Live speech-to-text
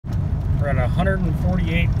We're at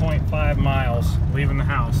 148.5 miles leaving the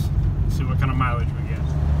house. Let's see what kind of mileage we get.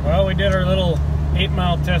 Well, we did our little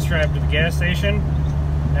 8-mile test drive to the gas station.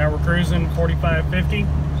 Now we're cruising 45-50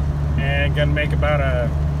 and gonna make about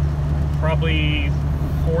a probably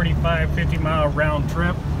 45-50 mile round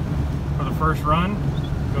trip for the first run.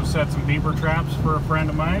 Go set some beaver traps for a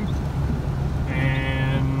friend of mine,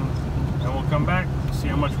 and then we'll come back, see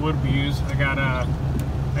how much wood we use. I got I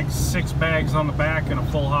think 6 bags on the back and a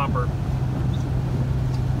full hopper.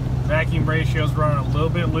 Vacuum ratio's running a little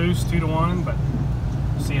bit loose, 2 to 1, but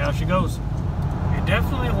we'll see how she goes. It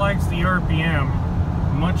definitely likes the RPM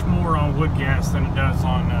much more on wood gas than it does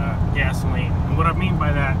on gasoline. And what I mean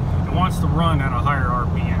by that, it wants to run at a higher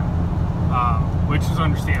RPM, which is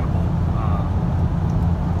understandable.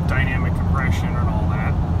 Dynamic compression and all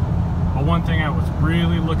that. But one thing I was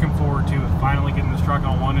really looking forward to is finally getting this truck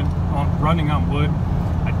running on wood.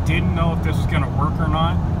 I didn't know if this was going to work or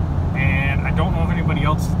not, and I don't know if anybody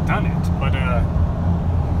else has done it, but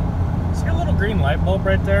see a little green light bulb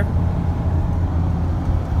right there?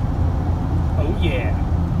 Oh yeah.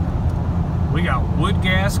 We got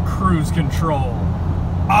WOODGAS cruise control.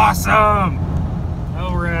 Awesome!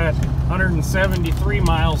 Well, we're at 173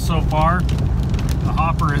 miles so far. The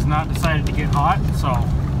hopper has not decided to get hot, so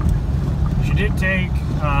she did take,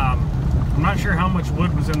 I'm not sure how much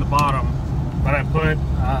wood was in the bottom, but I put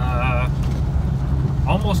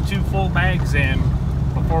almost 2 full bags in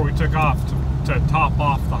before we took off to top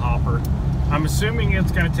off the hopper. I'm assuming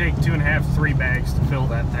it's going to take 2.5, 3 bags to fill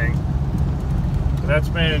that thing. But that's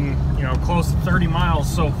been, you know, close to 30 miles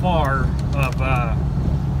so far of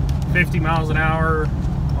 50 miles an hour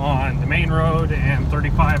on the main road and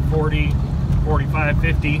 35, 40, 45,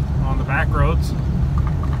 50 on the back roads.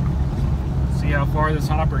 See how far this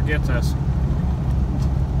hopper gets us.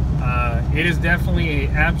 It is definitely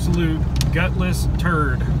an absolute gutless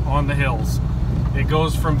turd on the hills. It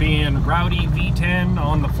goes from being rowdy V10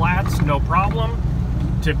 on the flats, no problem,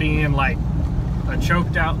 to being like a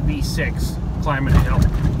choked out V6 climbing a hill.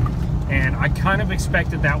 And I kind of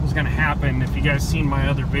expected that was going to happen. If you guys seen my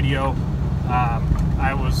other video,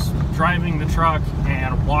 I was driving the truck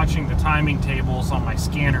and watching the timing tables on my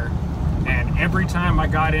scanner, and every time I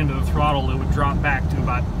got into the throttle it would drop back to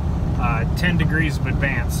about 10 degrees of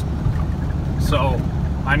advance. So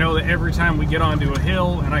I know that every time we get onto a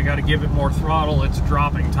hill and I got to give it more throttle, it's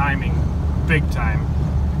dropping timing big time.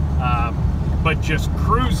 But just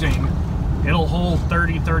cruising, it'll hold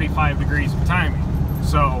 30-35 degrees of timing.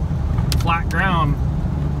 So flat ground,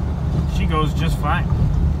 she goes just fine.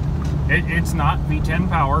 It's not V10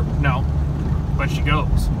 power, no, but she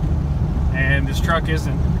goes. And this truck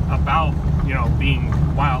isn't about, you know, being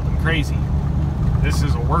wild and crazy. This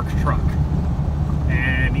is a work truck.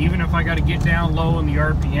 And even if I got to get down low in the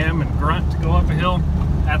RPM and grunt to go up a hill,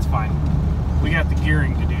 that's fine. We got the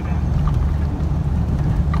gearing to do that.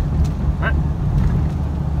 But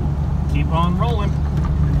keep on rolling.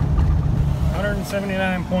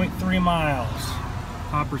 179.3 miles.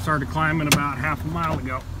 Hopper started climbing about half a mile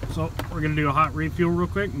ago. So we're gonna do a hot refuel real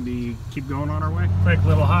quick and keep going on our way. Quick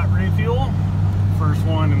little hot refuel. First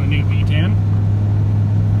one in the new V10.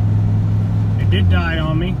 It did die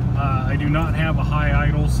on me. I do not have a high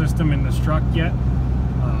idle system in this truck yet.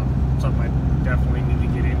 Something I definitely need to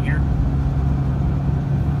get in here.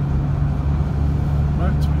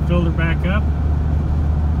 But we filled her back up.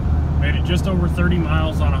 Made it just over 30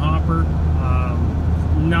 miles on a hopper.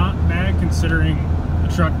 Not bad considering the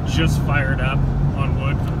truck just fired up on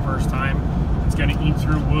wood for the first time. It's going to eat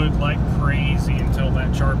through wood like crazy until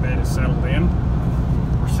that char bed is settled in.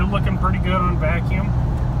 We're still looking pretty good on vacuum,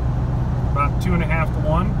 about 2.5 to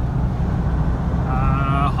 1.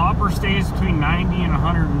 Hopper stays between 90 and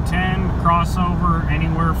 110. Crossover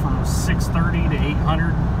anywhere from 630 to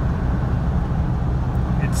 800.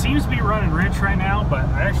 It seems to be running rich right now, but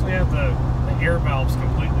I actually have the air valves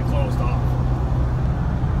completely closed off.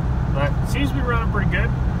 But it seems to be running pretty good.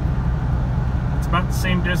 It's about the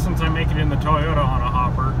same distance I make it in the Toyota on a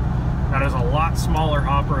hopper. That is a lot smaller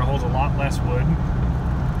hopper. It holds a lot less wood.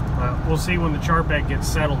 But we'll see when the char bed gets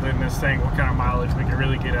settled in this thing what kind of mileage we can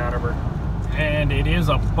really get out of her. And it is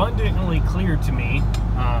abundantly clear to me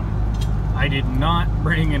I did not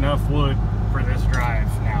bring enough wood for this drive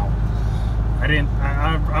now.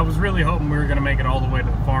 I was really hoping we were going to make it all the way to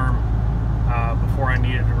the farm before I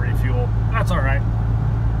needed to refuel. That's all right.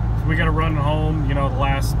 We got to run home, you know, the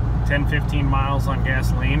last 10-15 miles on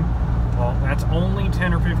gasoline. Well, that's only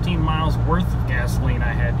 10 or 15 miles worth of gasoline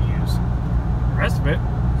I had to use. The rest of it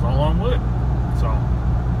was all on wood. So,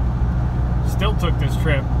 still took this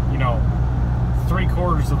trip, you know,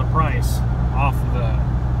 3/4 of the price off of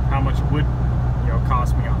how much wood, you know,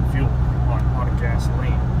 cost me on fuel.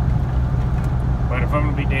 if I'm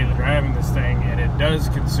going to be daily driving this thing and it does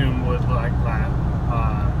consume wood like that,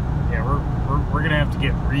 yeah, we're going to have to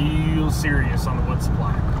get real serious on the wood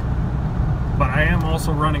supply. But I am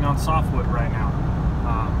also running on softwood right now.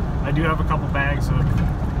 I do have a couple bags of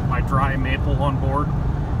my dry maple on board,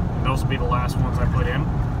 and those will be the last ones I put in.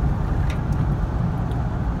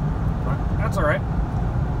 But that's all right.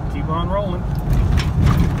 Keep on rolling.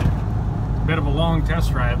 Bit of a long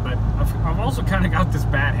test drive, but I've also kind of got this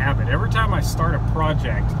bad habit. Every time I start a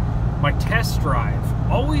project, my test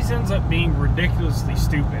drive always ends up being ridiculously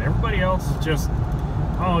stupid. Everybody else is just,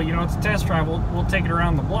 oh, you know, it's a test drive, we'll take it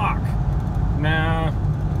around the block. Nah,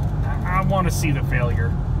 I want to see the failure.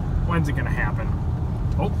 When's it gonna happen?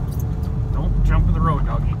 Oh, don't jump in the road,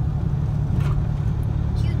 doggy.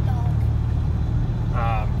 Cute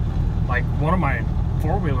dog. Like one of my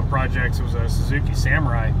four-wheeler projects was a Suzuki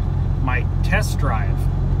Samurai. My test drive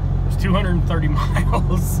was 230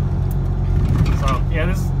 miles. So yeah,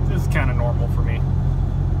 this is kind of normal for me.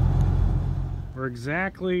 We're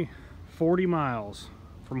exactly 40 miles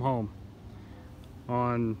from home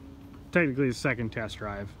on technically the second test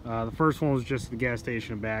drive. The first one was just the gas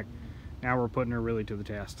station and back. Now we're putting her really to the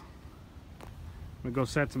test. I'm gonna go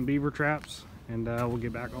set some beaver traps and we'll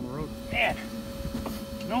get back on the road. Man,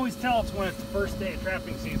 you can always tell it's when it's the first day of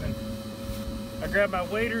trapping season. I grab my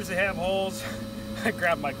waders that have holes. I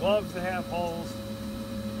grab my gloves that have holes.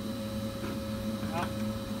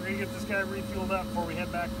 We're gonna get this guy refueled up before we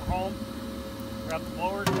head back for home. Got the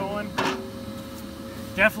blowers going.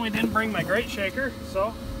 Definitely didn't bring my grate shaker,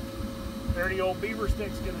 so dirty old beaver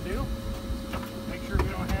stick's gonna do. Make sure we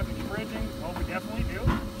don't have any bridging. Oh, we definitely do.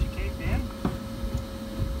 She caved in.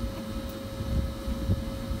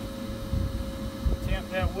 Tamp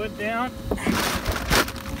that wood down. We'll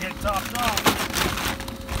get it topped off.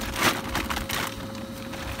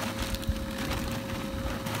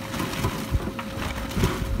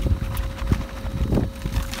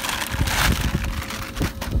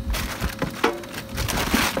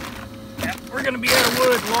 We're going to be out of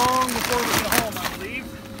wood long before we get home, I believe.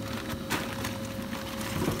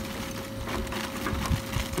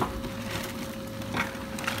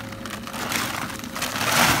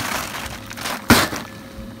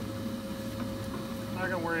 Not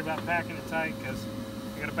going to worry about packing it tight because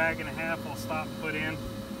I got a bag and a half I'll stop and put in.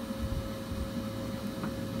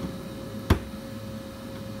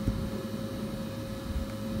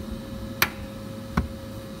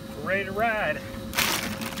 We're ready to ride.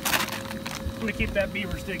 I'm gonna keep that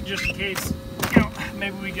beaver stick just in case, you know,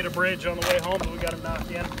 maybe we get a bridge on the way home that we gotta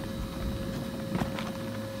knock in.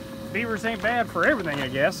 Beavers ain't bad for everything, I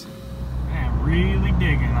guess. Man, really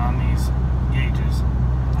digging on these gauges.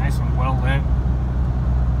 Nice and well lit.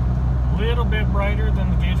 A little bit brighter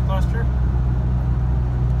than the gauge cluster.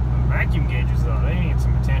 The vacuum gauges though, they need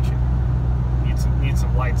some attention. Need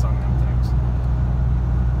some lights on them things.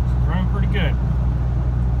 It's running pretty good.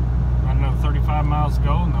 Got another 35 miles to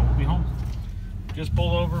go and then we'll be home. Just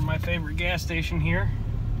pulled over my favorite gas station here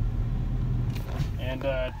and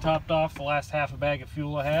topped off the last half a bag of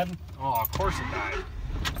fuel I had. Oh, of course it died.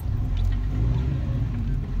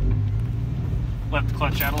 Left the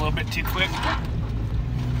clutch out a little bit too quick.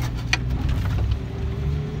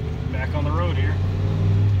 Back on the road here.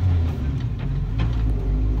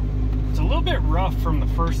 It's a little bit rough from the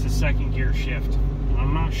first to second gear shift.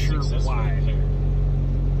 I'm not sure why.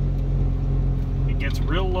 Gets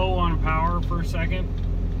real low on power for a second,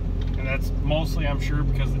 and that's mostly, I'm sure,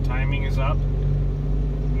 because the timing is up.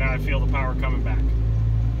 Now I feel the power coming back.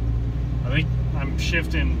 I think I'm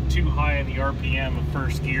shifting too high in the RPM of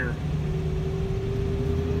first gear,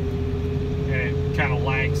 and it kind of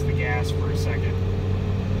lags the gas for a second.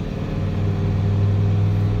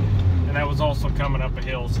 And that was also coming up a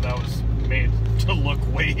hill, so that was made to look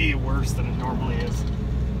way worse than it normally is.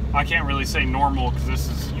 I can't really say normal because this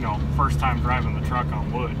is, you know, first time driving the truck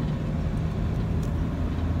on wood.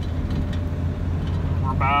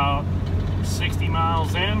 We're about 60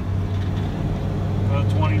 miles in,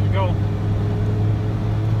 about 20 to go.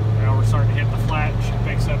 Now we're starting to hit the flat. She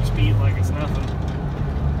picks up speed like it's nothing.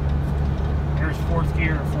 There's fourth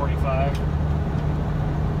gear at 45.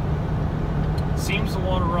 Seems to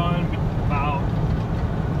want to run about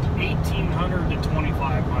 1,800 to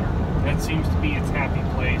 2,500. That seems to be its happy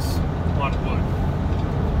place on wood.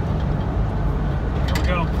 Here we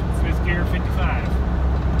go, fifth gear, 55.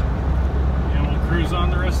 And we'll cruise on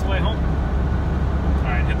the rest of the way home. All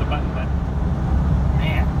right, hit the button, bud.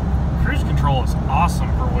 Man, cruise control is awesome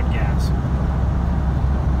for WOODGAS.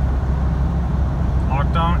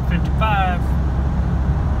 Locked on at 55.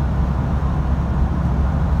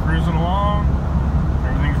 Cruising along.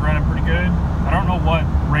 Everything's running pretty good. I don't know what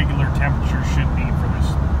regular temperature should be for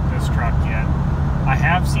this truck yet. I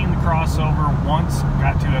have seen the crossover once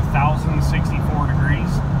got to 1,064 degrees.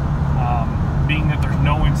 Being that there's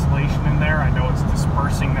no insulation in there, I know it's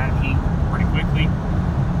dispersing that heat pretty quickly,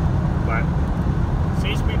 but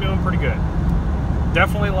seems to be doing pretty good.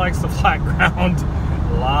 Definitely likes the flat ground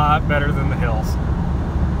a lot better than the hills,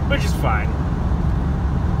 which is fine.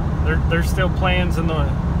 There's still plans in the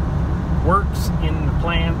works,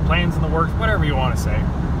 plans in the works, whatever you want to say,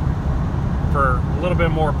 for a little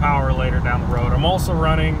bit more power later down the road. I'm also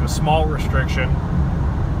running a small restriction,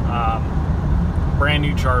 brand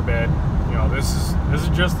new char bed. You know, this is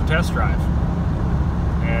just the test drive,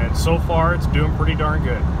 and so far it's doing pretty darn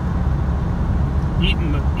good.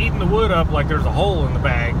 Eating the wood up like there's a hole in the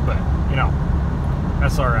bag, but you know,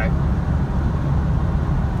 that's all right.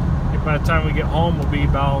 I think by the time we get home, we'll be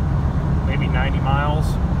about maybe 90 miles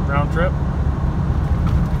round trip.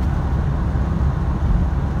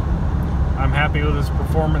 I'm happy with this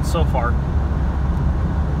performance so far.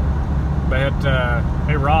 But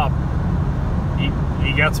hey Rob,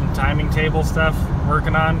 you got some timing table stuff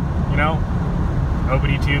working on, you know?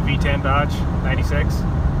 OBD2 V10 Dodge 96.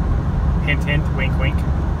 Hint hint, wink wink.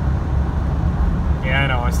 Yeah, I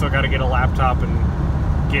know, I still got to get a laptop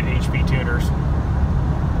and get HP tuners.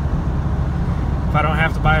 If I don't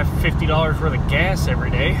have to buy $50 worth of gas every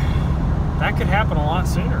day, that could happen a lot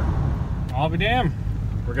sooner. I'll be damned.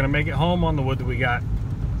 We're gonna make it home on the wood that we got.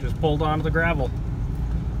 Just pulled onto the gravel.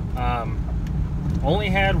 Only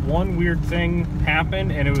had one weird thing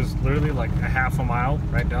happen, and it was literally like a half a mile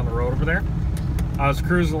right down the road over there. I was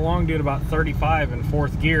cruising along doing about 35 in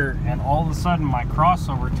 4th gear, and all of a sudden my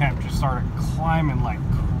crossover temp just started climbing like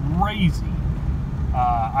crazy.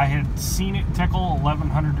 I had seen it tickle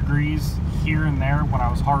 1100 degrees here and there when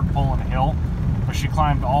I was hard pulling a hill, but she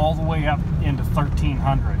climbed all the way up into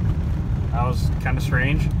 1300. That was kind of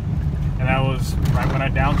strange. And that was right when I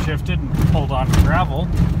downshifted and pulled onto gravel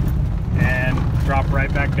and dropped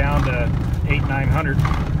right back down to 800-900.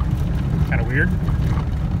 Kind of weird.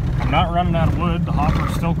 I'm not running out of wood. The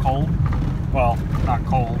hopper's still cold. Well, not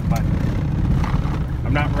cold, but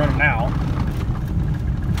I'm not running out.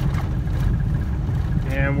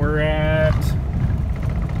 And we're at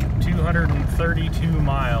 232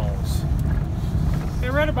 miles.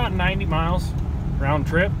 Yeah, we're at about 90 miles round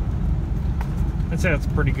trip. I'd say that's a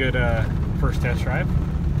pretty good first test drive.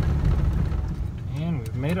 And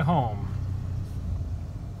we've made it home.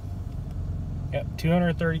 Yep,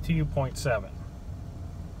 232.7.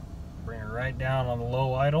 Bring her right down on the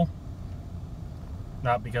low idle.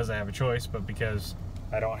 Not because I have a choice, but because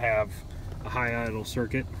I don't have a high idle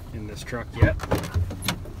circuit in this truck yet.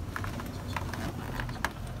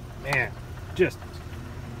 Man, just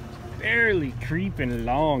barely creeping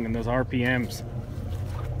along in those RPMs.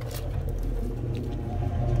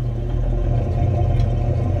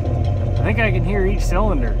 I think I can hear each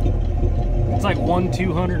cylinder. It's like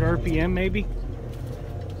 1-200 RPM maybe.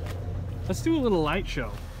 Let's do a little light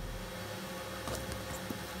show.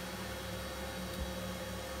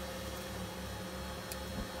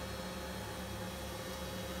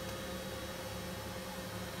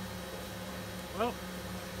 Well,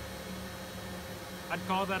 I'd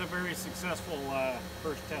call that a very successful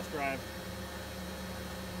first test drive.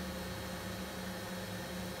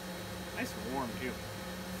 Nice and warm too.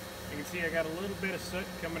 You can see I got a little bit of soot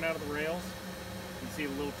coming out of the rails. You can see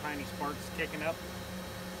the little tiny sparks kicking up.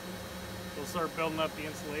 They'll start building up the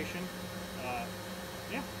insulation.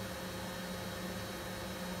 Yeah.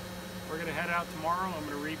 We're gonna head out tomorrow. I'm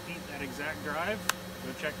gonna repeat that exact drive.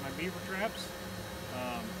 Go check my beaver traps.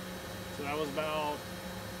 So that was about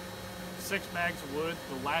 6 bags of wood.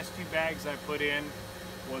 The last 2 bags I put in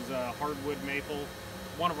was hardwood maple.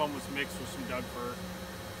 One of them was mixed with some Doug fir.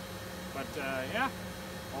 But yeah.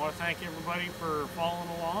 I want to thank everybody for following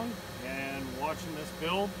along and watching this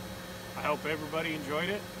build. I hope everybody enjoyed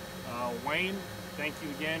it. Wayne, thank you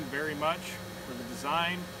again very much for the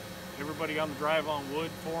design. Everybody on the Drive on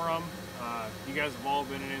Wood forum, you guys have all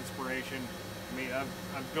been an inspiration. I mean,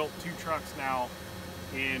 I've built 2 trucks now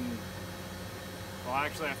in, well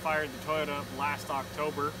actually I fired the Toyota up last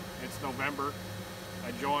October. It's November.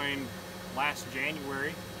 I joined last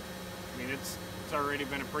January. I mean, it's already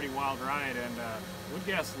been a pretty wild ride, and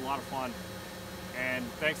WOODGAS is a lot of fun. And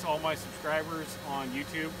thanks to all my subscribers on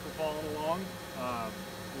YouTube for following along.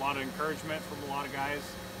 A lot of encouragement from a lot of guys,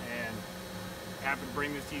 and happy to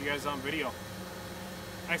bring this to you guys on video.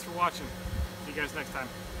 Thanks for watching. See you guys next time.